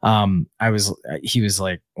 he was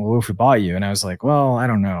like, well, what if we bought you? And I was like, well, I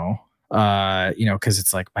don't know. You know, cause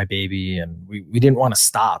it's like my baby and we didn't want to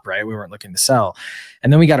stop, right? We weren't looking to sell.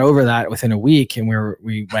 And then we got over that within a week and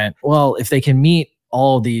we went, well, if they can meet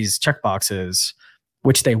all these checkboxes,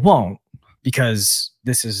 which they won't, because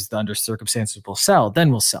this is the under circumstances we'll sell, then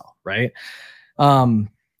we'll sell. Right. And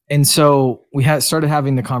so we started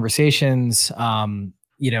having the conversations,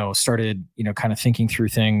 you know, started, you know, kind of thinking through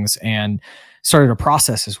things and started a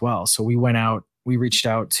process as well. So we went out, we reached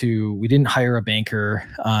out to, we didn't hire a banker.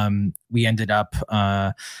 We ended up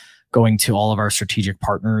going to all of our strategic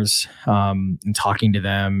partners and talking to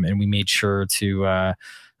them. And we made sure to,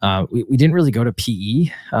 we didn't really go to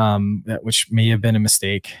PE, which may have been a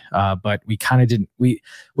mistake, but we kind of didn't, we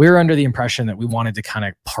were under the impression that we wanted to kind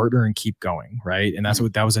of partner and keep going. Right. And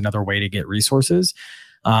that was another way to get resources.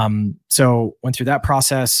 So went through that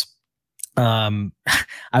process.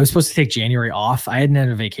 I was supposed to take January off. I hadn't had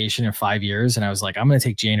a vacation in 5 years and I was like, I'm going to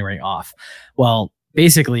take January off. Well,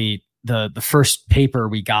 basically the first paper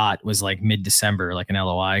we got was like mid-December, like an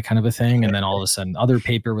LOI kind of a thing. And then all of a sudden other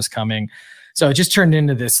paper was coming. So it just turned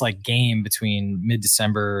into this like game between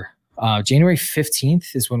mid-December, January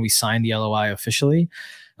 15th is when we signed the LOI officially.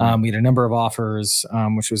 We had a number of offers,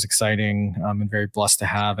 which was exciting and very blessed to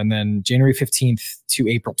have. And then January 15th to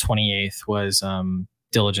April 28th was,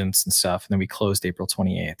 diligence and stuff. And then we closed April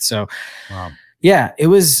 28th. So, wow. Yeah, it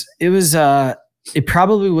was it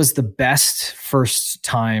probably was the best first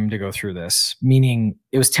time to go through this, meaning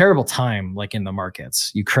it was terrible time, like in the markets,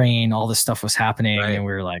 Ukraine, all this stuff was happening. Right. And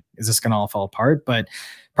we were like, is this going to all fall apart? But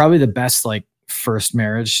probably the best like first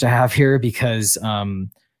marriage to have here, because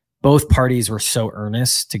both parties were so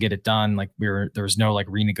earnest to get it done. Like there was no like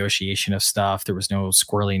renegotiation of stuff. There was no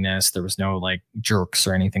squirreliness. There was no like jerks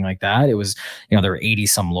or anything like that. It was, there were 80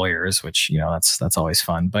 some lawyers, which, that's always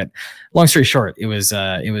fun. But long story short, it was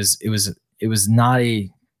not I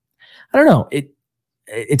don't know.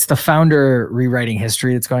 It's the founder rewriting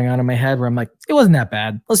history that's going on in my head where I'm like, it wasn't that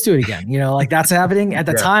bad. Let's do it again. Like that's happening. At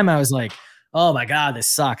the time I was like, oh my God, this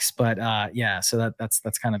sucks. But so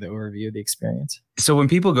that's kind of the overview of the experience. So when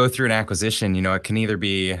people go through an acquisition, it can either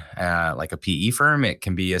be like a PE firm, it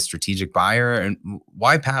can be a strategic buyer. And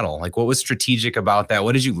why Paddle? Like what was strategic about that?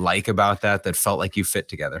 What did you like about that felt like you fit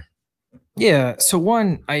together? Yeah. So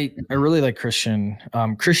one, I really like Christian.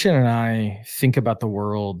 Christian and I think about the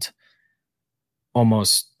world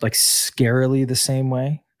almost like scarily the same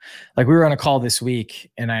way. Like we were on a call this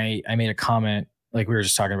week and I made a comment, like we were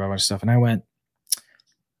just talking about a bunch of stuff. And I went,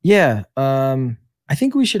 yeah, I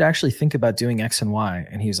think we should actually think about doing X and Y.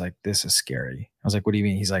 And he was like, this is scary. I was like, what do you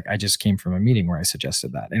mean? He's like, I just came from a meeting where I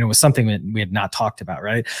suggested that. And it was something that we had not talked about.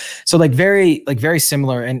 Right. So very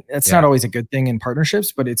similar. And that's not always a good thing in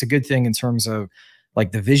partnerships, but it's a good thing in terms of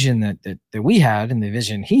like the vision that we had and the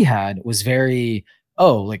vision he had was very,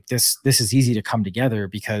 like this is easy to come together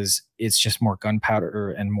because it's just more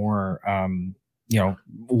gunpowder and more,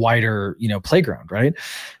 wider, playground. Right.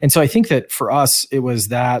 And so I think that for us, it was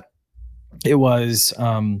the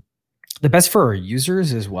best for our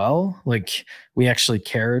users as well. Like we actually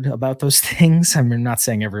cared about those things. I'm not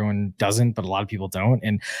saying everyone doesn't, but a lot of people don't.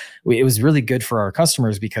 And it was really good for our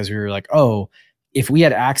customers because we were like, if we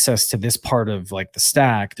had access to this part of like the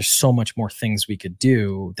stack, there's so much more things we could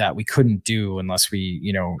do that we couldn't do unless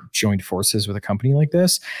we, joined forces with a company like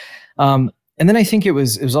this. And then I think it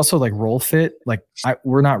was also like role fit. Like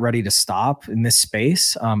we're not ready to stop in this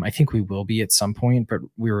space. I think we will be at some point, but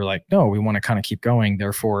we were like, no, we want to kind of keep going.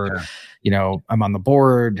 Therefore, I'm on the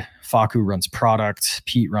board. Faku runs product.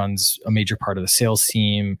 Pete runs a major part of the sales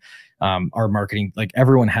team. Our marketing, like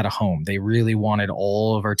everyone had a home. They really wanted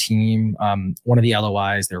all of our team. One of the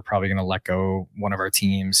LOIs, they were probably going to let go one of our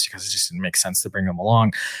teams because it just didn't make sense to bring them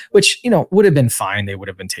along, which, would have been fine. They would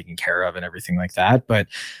have been taken care of and everything like that. But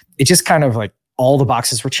it just kind of like all the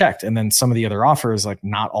boxes were checked. And then some of the other offers, like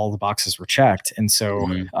not all the boxes were checked. And so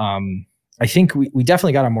I think we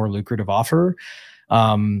definitely got a more lucrative offer.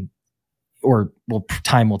 Or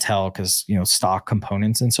time will tell because, stock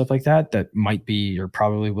components and stuff like that might be or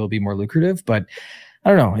probably will be more lucrative. But I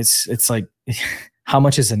don't know. It's like how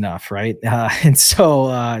much is enough, right? And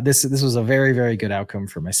so this was a very, very good outcome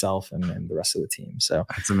for myself and the rest of the team. So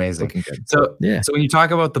that's amazing. Looking good. So when you talk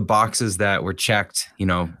about the boxes that were checked,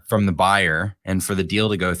 from the buyer and for the deal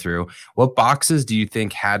to go through, what boxes do you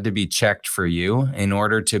think had to be checked for you in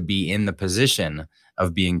order to be in the position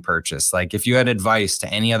of being purchased? Like if you had advice to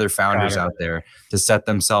any other founders out there to set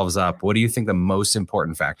themselves up, what do you think the most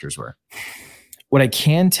important factors were? What I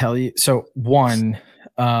can tell you, so one,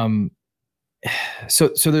 so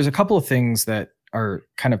there's a couple of things that are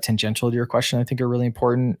kind of tangential to your question, I think are really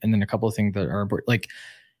important. And then a couple of things that are important, like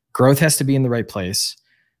growth has to be in the right place.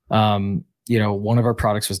 One of our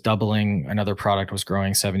products was doubling. Another product was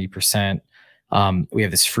growing 70%. We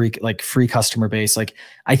have this free customer base. Like,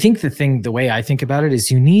 I think the way I think about it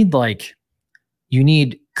is you need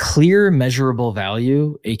clear measurable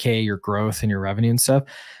value, AKA your growth and your revenue and stuff.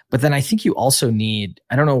 But then I think you also need,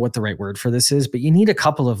 I don't know what the right word for this is, but you need a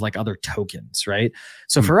couple of like other tokens, right?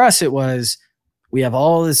 So for us, it was, we have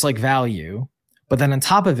all this like value, but then on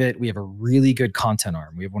top of it, we have a really good content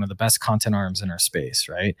arm. We have one of the best content arms in our space,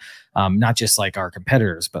 right? Not just like our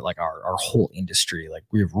competitors, but like our whole industry. Like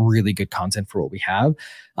we have really good content for what we have.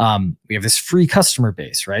 We have this free customer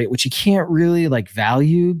base, right? Which you can't really like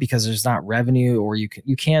value because there's not revenue, or you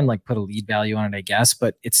can like put a lead value on it, I guess,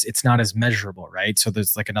 but it's not as measurable, right? So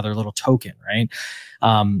there's like another little token, right?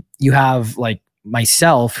 You have like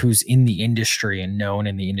myself, who's in the industry and known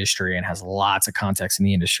in the industry and has lots of context in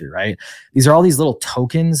the industry, right? These are all these little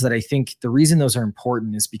tokens that I think the reason those are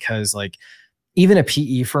important is because like even a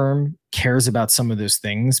PE firm cares about some of those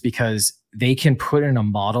things because they can put in a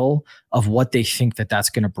model of what they think that's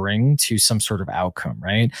going to bring to some sort of outcome,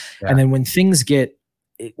 right? Yeah. And then when things get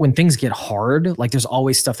hard, like there's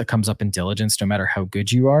always stuff that comes up in diligence, no matter how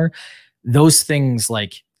good you are. Those things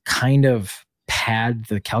like kind of pad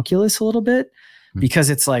the calculus a little bit. Because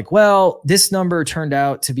it's like, well, this number turned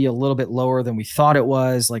out to be a little bit lower than we thought it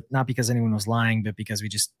was, like not because anyone was lying, but because we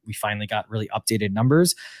finally got really updated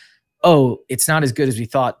numbers. oh, it's not as good as we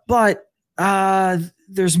thought, but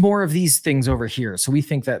there's more of these things over here. So we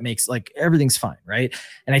think that makes like everything's fine. Right.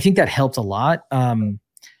 And I think that helped a lot.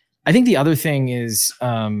 I think the other thing is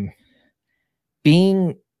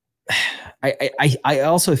being, I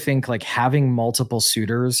also think like having multiple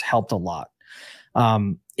suitors helped a lot.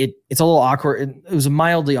 It's a little awkward. It was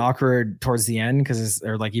mildly awkward towards the end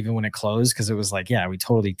or like even when it closed, because it was like, yeah, we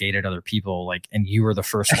totally dated other people, like, and you were the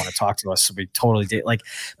first one to talk to us, so we totally did like.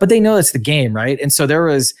 But they know it's the game, right? And so there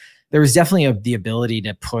was definitely the ability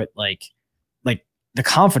to put like the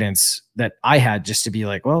confidence that I had just to be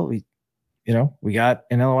like, well, we got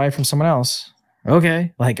an LOI from someone else.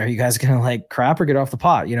 Okay, like, are you guys gonna like crap or get off the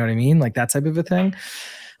pot? You know what I mean? Like that type of a thing.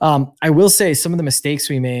 I will say some of the mistakes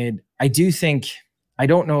we made, I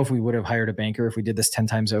don't know if we would have hired a banker if we did this 10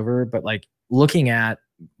 times over, but like looking at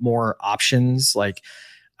more options, like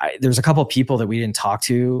there's a couple of people that we didn't talk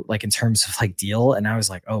to, like in terms of like deal. And I was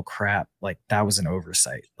like, oh crap, like that was an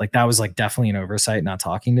oversight. Like that was like definitely an oversight, not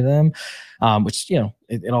talking to them, which,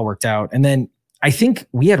 it all worked out. And then I think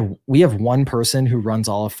we have one person who runs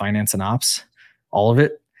all of finance and ops, all of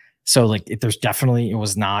it. So like it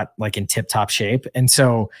was not like in tip top shape. And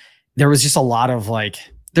so there was just a lot of like,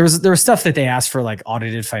 there was stuff that they asked for like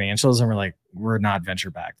audited financials, and we're like, we're not venture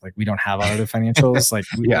backed. Like we don't have audited financials. Like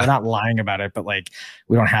we're not lying about it, but like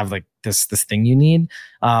we don't have like this thing you need.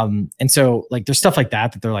 And so like there's stuff like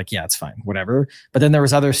that they're like, yeah, it's fine, whatever. But then there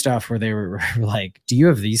was other stuff where they were like, do you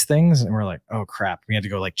have these things? And we're like, oh crap, we had to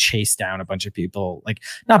go like chase down a bunch of people, like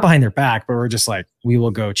not behind their back, but we're just like, we will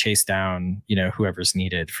go chase down, whoever's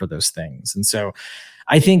needed for those things. And so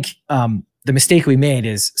I think the mistake we made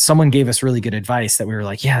is someone gave us really good advice that we were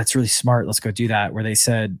like, yeah, it's really smart, let's go do that. Where they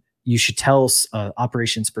said, you should tell an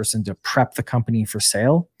operations person to prep the company for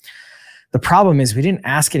sale. The problem is we didn't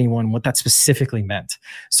ask anyone what that specifically meant.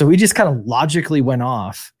 So we just kind of logically went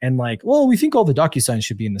off and like, well, we think all the DocuSigns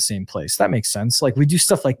should be in the same place. That makes sense. Like we do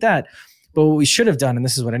stuff like that. But what we should have done, and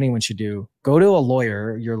this is what anyone should do, go to a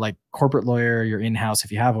lawyer, your like corporate lawyer, your in-house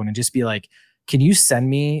if you have one, and just be like, can you send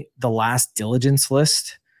me the last diligence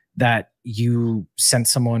list that you sent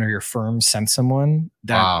someone or your firm sent someone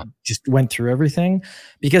that just went through everything?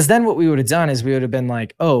 Because then what we would have done is we would have been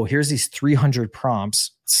like, oh, here's these 300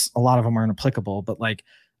 prompts. A lot of them aren't applicable, but like,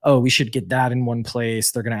 oh, we should get that in one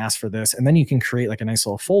place. They're going to ask for this. And then you can create like a nice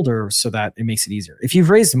little folder so that it makes it easier. If you've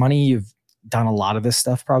raised money, you've done a lot of this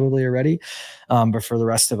stuff probably already. But for the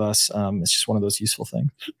rest of us, it's just one of those useful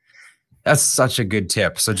things. That's such a good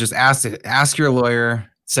tip. So just ask your lawyer,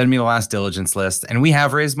 send me the last diligence list. And we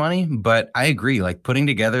have raised money, but I agree, like putting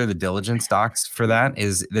together the diligence docs for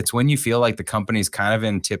that's when you feel like the company's kind of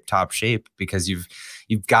in tip top shape, because you've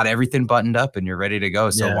got everything buttoned up and you're ready to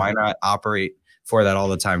go. So why not operate for that all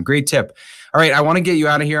the time? Great tip. All right. I want to get you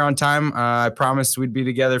out of here on time. I promised we'd be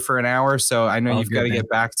together for an hour. So I know you've got to get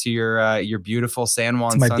back to your beautiful San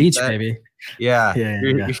Juan sunset. My beach, baby. Yeah.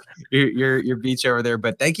 Your beach over there.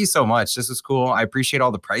 But thank you so much. This was cool. I appreciate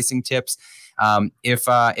all the pricing tips.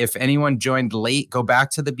 If anyone joined late, go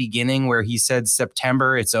back to the beginning where he said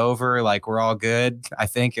September, it's over, like we're all good. I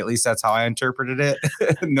think at least that's how I interpreted it.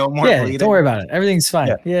 No more bleeding. Don't worry about it. Everything's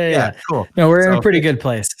fine. Yeah. Cool. No, we're in a pretty good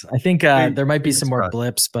place. I think there might be some more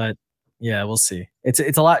blips, but yeah, we'll see. It's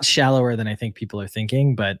a lot shallower than I think people are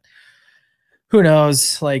thinking, but who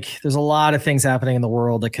knows? Like there's a lot of things happening in the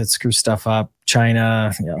world that could screw stuff up.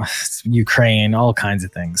 China, Ukraine, all kinds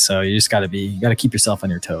of things. So you just got to keep yourself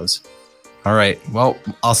on your toes. All right. Well,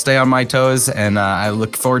 I'll stay on my toes, and I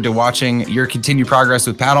look forward to watching your continued progress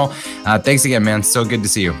with Paddle. Thanks again, man. So good to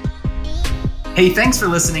see you. Hey, thanks for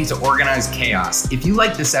listening to Organized Chaos. If you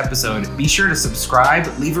like this episode, be sure to subscribe,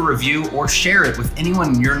 leave a review, or share it with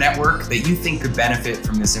anyone in your network that you think could benefit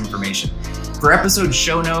from this information. For episode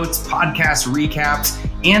show notes, podcast recaps,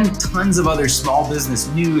 and tons of other small business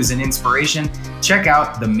news and inspiration, check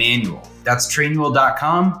out The Manual. That's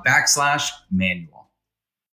trainual.com/manual.